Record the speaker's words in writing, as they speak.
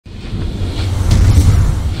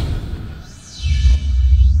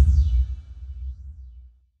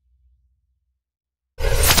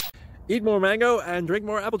Eat more mango and drink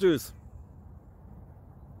more apple juice.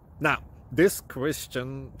 Now, this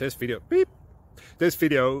video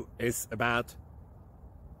is about...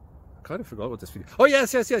 I kind of forgot what this video... Oh,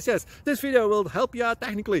 yes. This video will help you out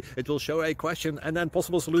technically. It will show a question and then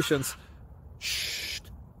possible solutions. Shh.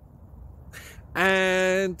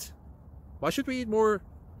 And why should we eat more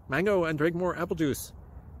mango and drink more apple juice?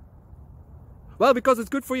 Well, because it's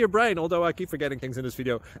good for your brain, although I keep forgetting things in this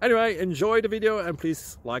video. Anyway, enjoy the video and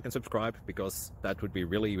please like and subscribe, because that would be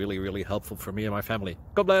really helpful for me and my family.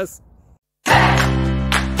 God bless!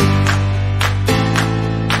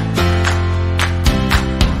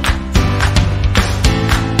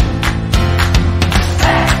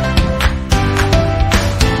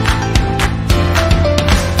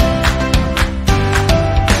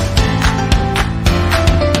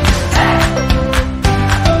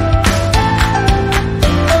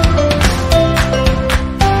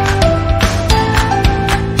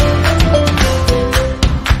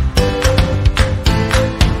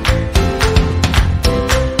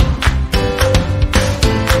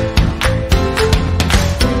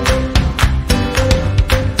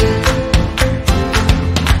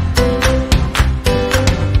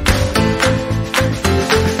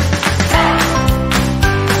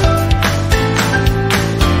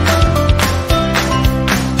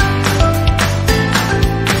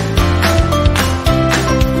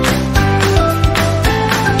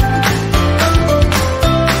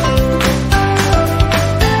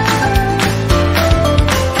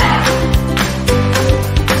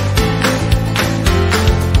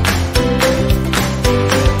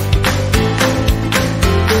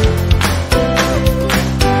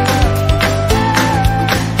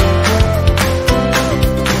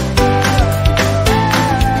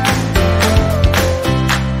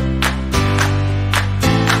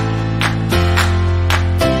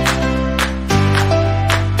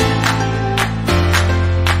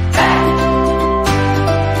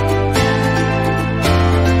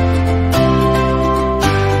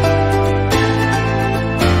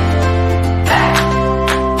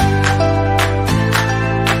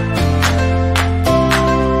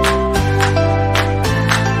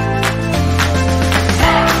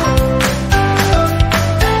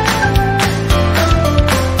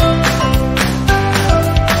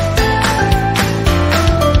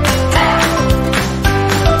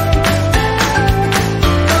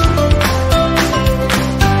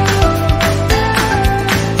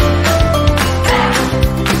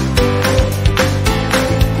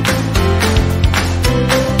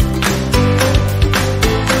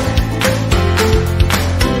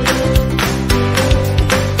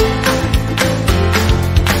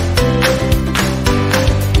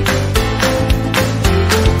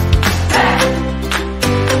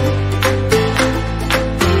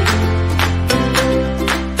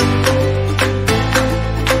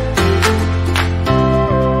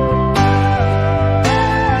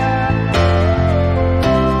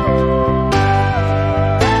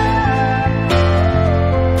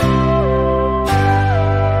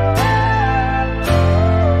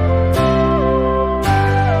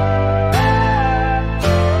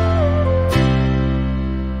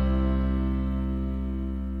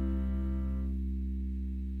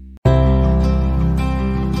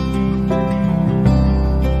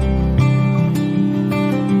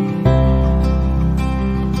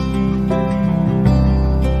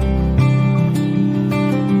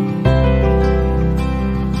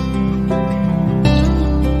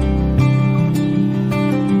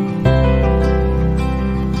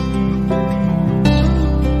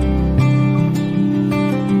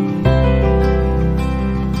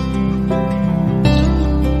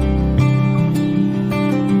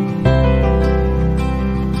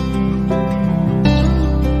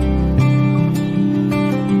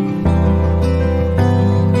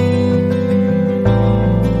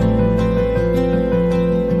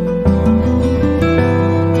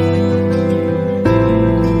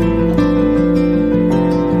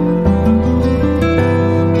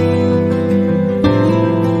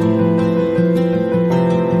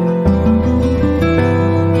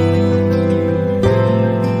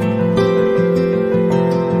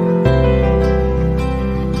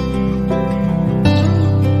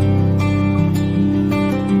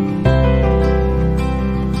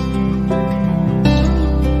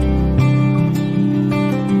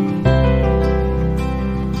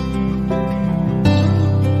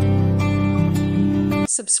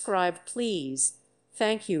 Subscribe, please.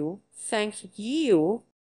 Thank you. Thank you.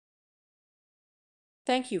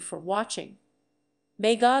 Thank you for watching.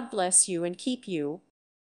 May God bless you and keep you.